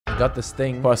got this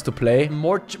thing for us to play.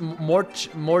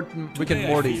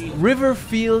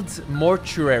 Riverfield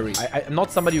Mortuary. I'm not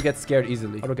somebody who gets scared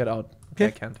easily. How do I get out? Okay,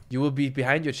 I can't. You will be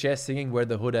behind your chair singing "Where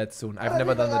the Hood At" soon. I've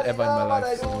never done that ever in my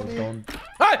life, so don't.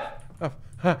 Ah! Oh.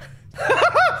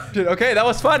 Shit, okay, that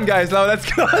was fun, guys. Now let's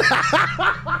go.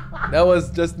 That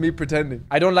was just me pretending.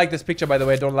 I don't like this picture, by the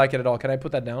way. I don't like it at all. Can I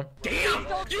put that down? Damn!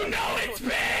 You know it's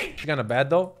big! It's kind of bad,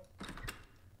 though.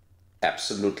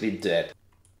 Absolutely dead.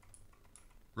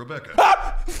 Rebecca.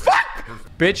 Ah! Fuck!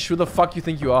 Bitch, who the fuck you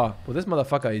think you are? Well, this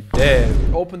motherfucker is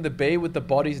dead. Open the bay with the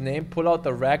body's name. Pull out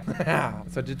the rack.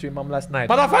 That's what I did to your mom last night.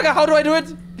 Motherfucker, how do I do it?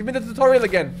 Give me the tutorial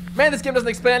again. Man, this game doesn't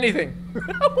explain anything.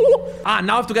 Ah,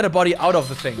 now I have to get a body out of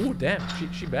the thing. Ooh, damn.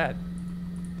 She bad.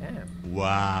 Damn.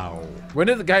 Wow. When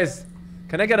did the guys...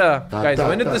 Can I get a... Guys,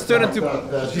 when did this turn into...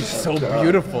 She's so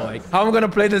beautiful. Like, how am I gonna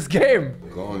play this game?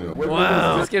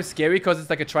 Wow. This game's scary because it's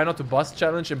like a try not to bust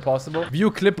challenge. Impossible.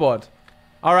 View clipboard.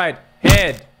 All right.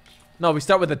 Head. No, we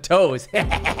start with the toes.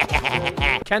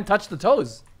 Can't touch the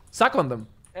toes. Suck on them.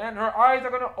 And her eyes are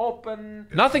gonna open.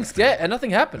 Nothing scared and nothing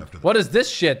happened. What is this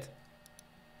shit?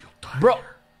 Bro.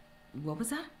 What was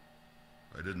that?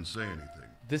 I didn't say anything.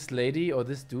 This lady or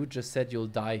this dude just said you'll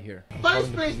die here.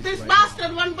 First place, this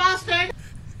bastard, one bastard.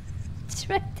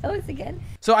 Shred toes again.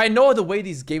 So I know the way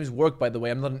these games work, by the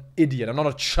way. I'm not an idiot. I'm not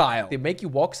a child. They make you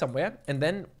walk somewhere, and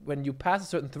then when you pass a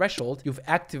certain threshold, you've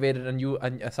activated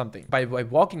something. By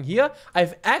walking here,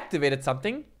 I've activated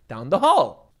something down the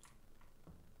hall.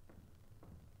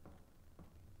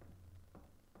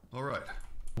 All right.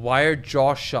 Wire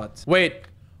jaw shut. Wait.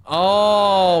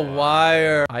 Oh,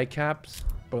 wire. Eye caps.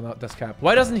 Bro, no, that's cap.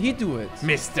 Why doesn't he do it?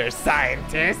 Mr.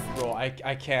 Scientist. Bro,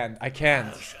 I can't. I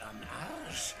can't.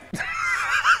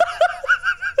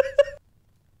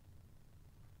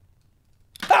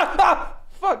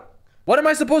 Fuck. What am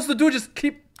I supposed to do? Just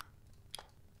keep...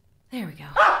 There we go.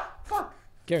 Fuck.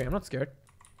 Gary, I'm not scared.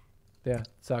 There.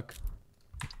 Suck.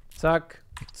 Suck.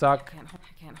 Suck. I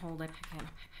can't hold it. I can't.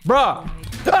 Bruh.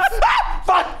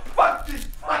 Fuck. Fuck this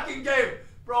fucking game.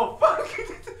 Bro, fuck.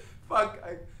 Fuck.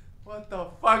 What the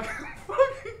fuck?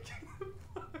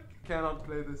 I cannot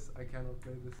play this. I cannot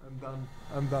play this. I'm done.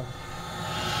 I'm done.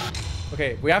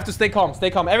 Okay, we have to stay calm. Stay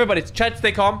calm. Everybody, chat,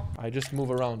 stay calm. I just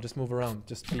move around. Just move around.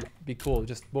 Just be cool.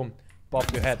 Just boom. Bob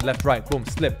your head. Left, right. Boom.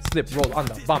 Slip. Roll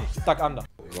under. Bump. Stuck under.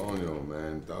 Go on, yo,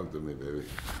 man. Talk to me, baby.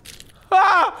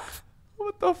 Ah!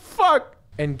 What the fuck?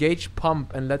 Engage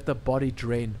pump and let the body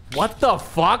drain. What the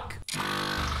fuck?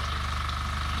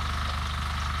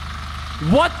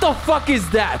 What the fuck is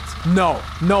that? No.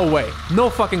 No way. No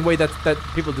fucking way that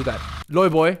people do that. Loy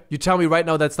boy, you tell me right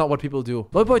now that's not what people do.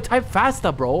 Loy boy, type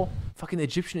faster, bro. Fucking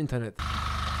Egyptian internet.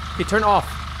 Okay, turn off.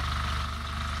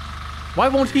 Why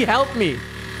won't he help me?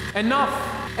 Enough.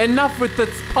 Enough with this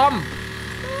pump.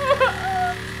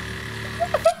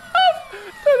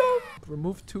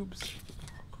 Remove tubes.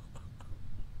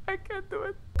 I can't do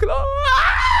it. Close.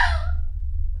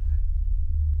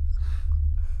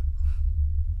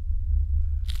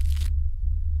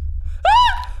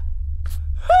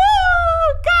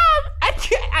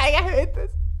 I hate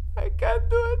this. I can't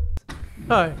do it.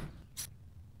 Hi.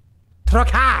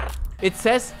 Trocar. It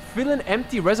says fill an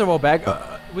empty reservoir bag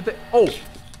with the... Oh.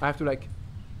 I have to like...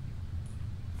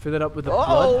 Fill it up with the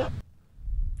blood.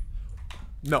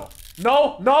 No.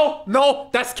 No. No. No.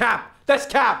 That's cap. That's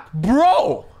cap.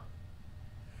 Bro.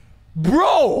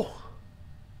 Bro.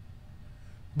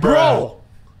 Bro.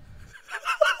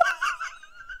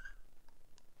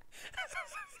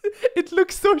 It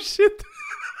looks so shit.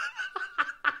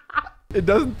 It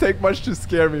doesn't take much to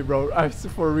scare me, bro.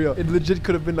 For real. It legit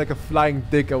could have been like a flying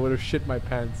dick. I would have shit my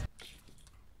pants.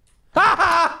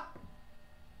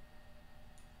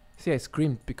 See, I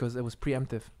screamed because it was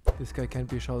preemptive. This guy can't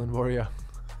be a Shaolin warrior.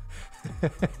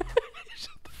 Shut the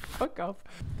fuck up.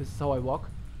 This is how I walk.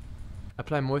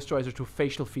 Apply moisturizer to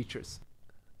facial features.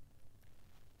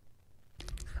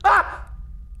 Ah!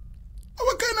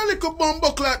 What kind of little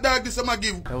bumbuck like that this I'ma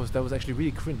give? That was actually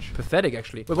really cringe. Pathetic,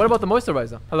 actually. Wait, what about the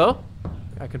moisturizer? Hello?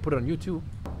 I can put it on you too.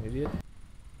 Idiot.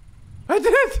 I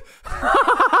did it!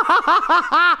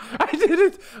 I did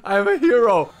it! I'm a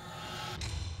hero.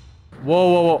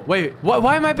 Whoa, whoa, whoa. Wait,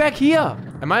 why am I back here?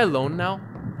 Am I alone now?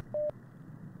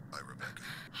 Hi, Rebecca.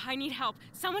 I need help.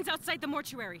 Someone's outside the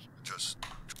mortuary. Just...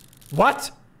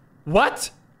 What? What?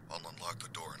 I'll unlock the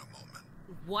door in a moment.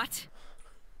 What?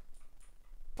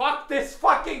 Fuck this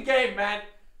fucking game, man.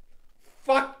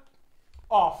 Fuck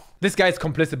off. This guy is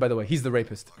complicit, by the way. He's the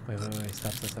rapist. Wait.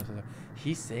 Stop.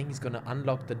 He's saying he's gonna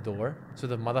unlock the door so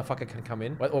the motherfucker can come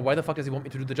in. Why the fuck does he want me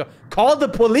to do the job? Call the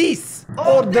police!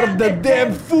 Order the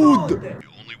damn food! The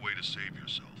only way to save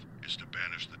yourself is to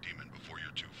banish the demon before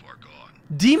you're too far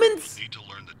Demons? Need to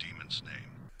learn the demon's name.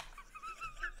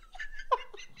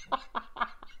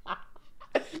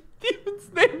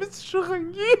 Demon's name is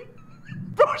Shrangi.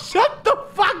 Bro, shut the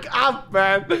fuck up,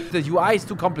 man. The UI is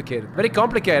too complicated. Very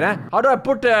complicated, huh? How do I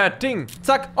put the thing?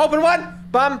 Zack, open one.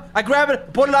 Bam. I grab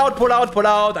it. Pull it out, pull out, pull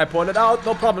out. I pull it out.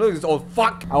 No problem. Look at this old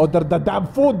fuck. Out of the damn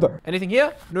food. Anything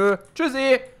here? No.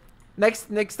 Tschüssi.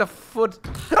 Next the foot.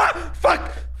 Ah,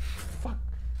 fuck. Fuck.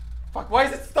 Fuck. Why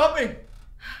is it stopping?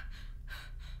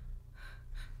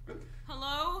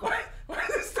 Hello? Why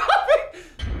is it stopping?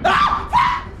 Ah,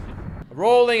 fuck.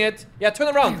 Rolling it. Yeah,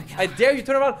 turn around. I dare you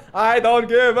turn around. I don't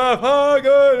give a fuck.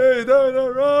 Turn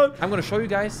around. I'm gonna show you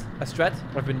guys a strat.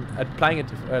 I've been applying it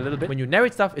a little bit. When you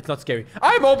narrate stuff, it's not scary.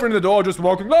 I'm opening the door, just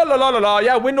walking. La la la la la.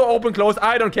 Yeah, window open, close.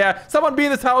 I don't care. Someone be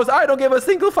in this house. I don't give a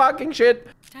single fucking shit.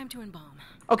 Time to embalm.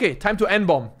 Okay, time to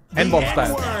N-bomb. N-bomb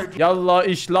style. Yalla,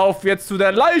 ich lauf jetzt zu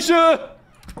der Leiche.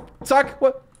 Zack.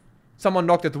 What? Someone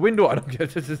knocked at the window. I don't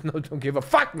get this. Don't give a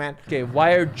fuck, man. Okay,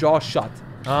 wire jaw shut.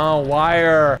 Oh,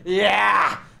 wire.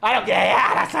 Yeah. I don't care.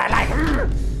 Yeah, that's what I like.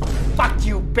 Fuck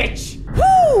you, bitch.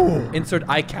 Woo. Insert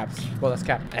eye caps. Well, that's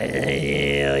cap.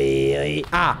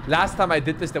 Ah, last time I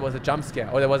did this, there was a jump scare.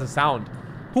 Or there was a sound.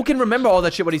 Who can remember all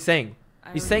that shit, what he's saying?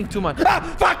 He's saying too much. Ah,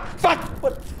 fuck, fuck.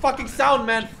 What fucking sound,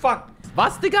 man? Fuck.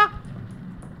 Was, Digga?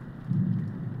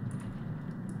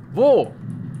 Wo?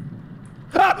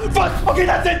 Ah, fuck. Okay,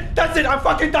 that's it. That's it. I'm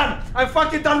fucking done. I'm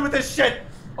fucking done with this shit.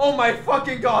 Oh my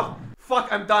fucking god.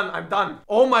 Fuck, I'm done. I'm done.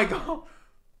 Oh my god.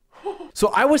 So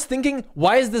I was thinking,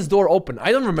 why is this door open?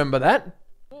 I don't remember that.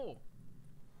 Oh.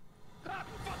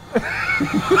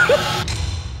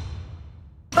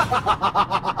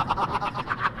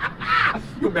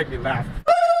 You make me laugh.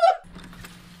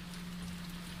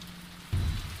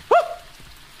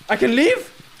 I can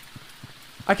leave?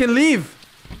 I can leave.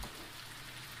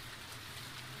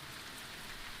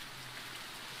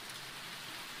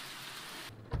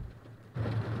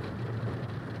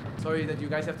 Sorry that you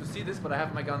guys have to see this, but I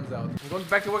have my guns out. I'm going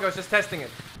back to work. I was just testing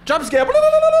it. Jump scare.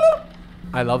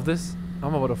 I love this.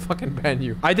 I'm about to fucking ban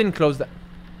you. I didn't close that.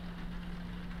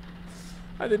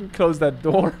 I didn't close that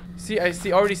door. See,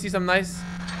 already see some nice.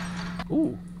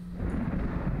 Ooh.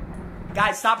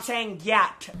 Guys, stop saying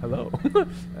yet. Hello.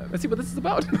 Let's see what this is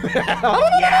about.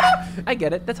 Yeah! I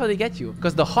get it. That's how they get you.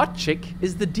 Because the hot chick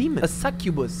is the demon. A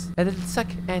succubus. And it'll suck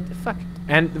and fuck.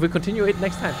 And we'll continue it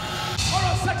next time.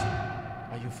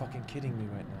 Are you fucking kidding me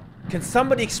right now? Can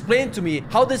somebody explain to me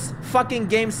how this fucking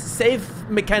game's save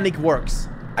mechanic works?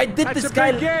 I did this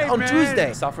guy on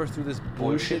Tuesday. Suffer through this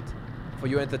bullshit. For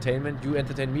your entertainment, you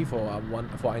entertain me for one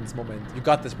moment. You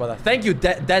got this, brother. Thank you.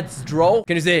 That's Dro.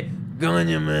 Can you say? La la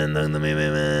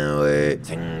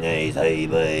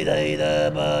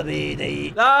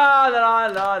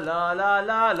la la la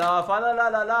la la fa la la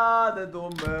la la de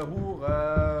dumme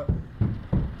Hure.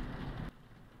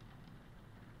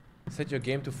 Set your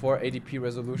game to 480p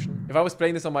resolution. If I was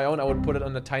playing this on my own, I would put it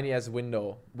on a tiny ass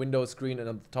window screen and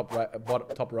on the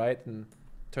top right, and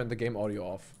turn the game audio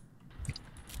off.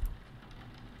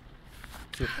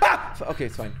 Ah! Okay,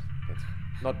 it's fine.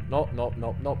 No.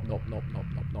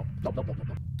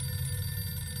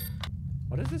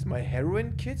 What is this? My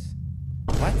heroin kit?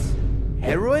 What?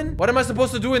 Heroin? What am I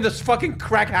supposed to do in this fucking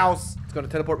crack house? It's gonna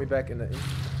teleport me back in a minute.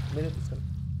 It's gonna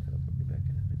teleport me back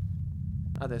in a minute.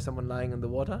 Ah, there's someone lying in the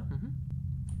water.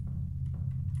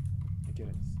 I get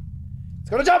it.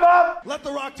 It's gonna jump up! Let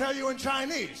the rock tell you in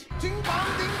Chinese. Ding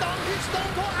dong, ding dong,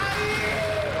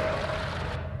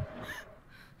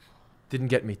 Didn't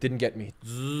get me. Didn't get me.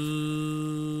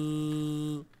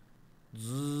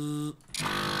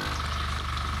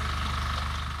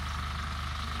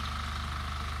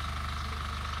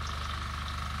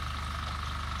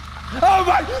 Oh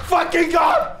my fucking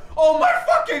god! Oh my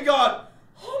fucking god!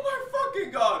 Oh my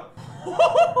fucking god!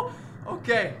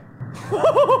 Okay.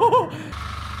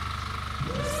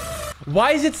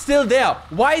 Why is it still there?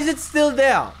 Why is it still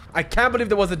there? I can't believe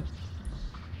there was a...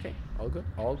 Okay, all good,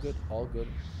 all good, all good.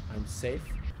 I'm safe.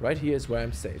 Right here is where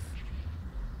I'm safe.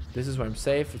 This is where I'm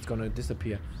safe. It's gonna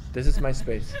disappear. This is my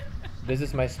space. This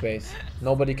is my space.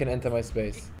 Nobody can enter my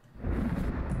space.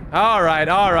 Alright,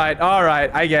 alright,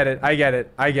 alright. I get it. I get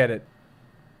it. I get it.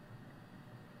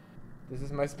 This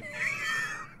is my space.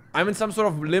 I'm in some sort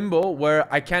of limbo where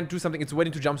I can't do something. It's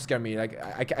waiting to jump scare me. Like,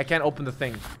 I can't open the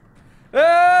thing.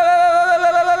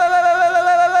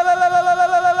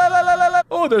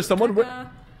 Oh, there's someone.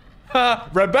 Ha!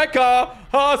 Rebecca!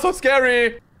 Ah, so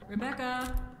scary!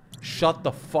 Rebecca, Shut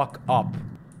the fuck up.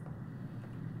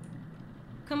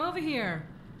 come over here.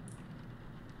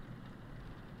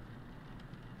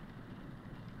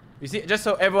 You see, just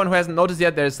so everyone who hasn't noticed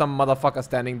yet, there's some motherfucker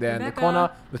standing there in the Rebecca.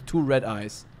 corner with 2 red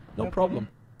eyes. No problem.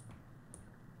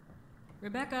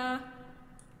 Rebecca.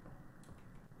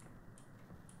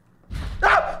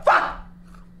 Ah, fuck!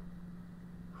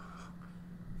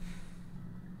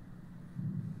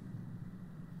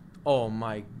 Oh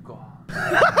my god.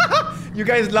 You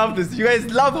guys love this. You guys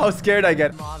love how scared I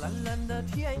get.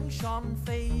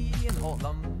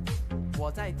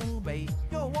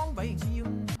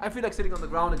 I feel like sitting on the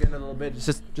ground again a little bit.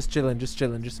 Just chilling, just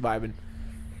vibing.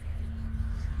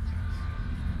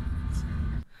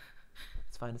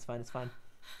 It's fine, it's fine, it's fine.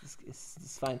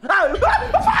 It's fine.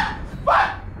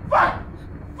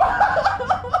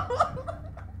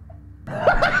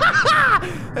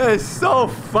 It's so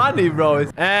funny, bro.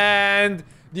 And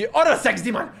the other sex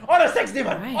demon! Other sex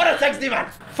demon! Right. Other sex demon!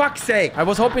 Fuck's sake! I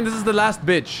was hoping this is the last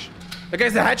bitch. That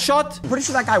guy's a headshot? Pretty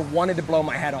sure that guy wanted to blow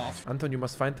my head off. Anton, you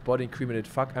must find the body and cremate it.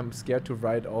 Fuck, I'm scared to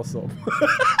ride also.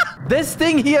 Das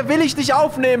Ding hier will ich nicht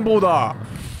aufnehmen, Bruder.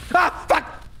 Ah, fuck!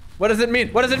 What does it mean?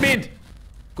 What does it mean?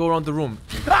 Go around the room.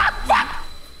 Ah, fuck!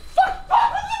 Fuck!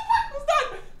 Fuck! What was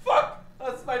that? Fuck!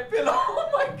 That's my pillow. Oh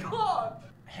my god.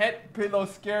 Head pillow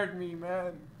scared me,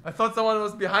 man. I thought someone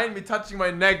was behind me touching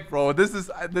my neck, bro. This is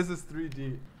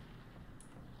 3D.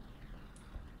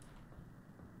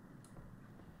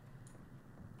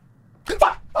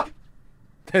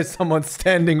 There's someone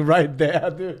standing right there,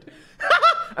 dude.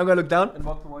 I'm gonna look down and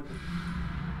walk towards it.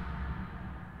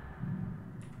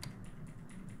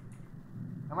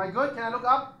 Am I good? Can I look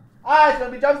up? Ah, it's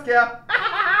gonna be jump scare.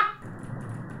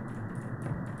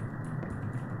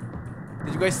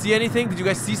 Did you guys see anything? Did you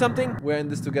guys see something? We're in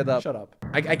this together. Shut up.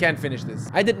 I can't finish this.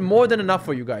 I did more than enough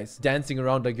for you guys. Dancing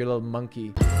around like your little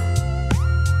monkey.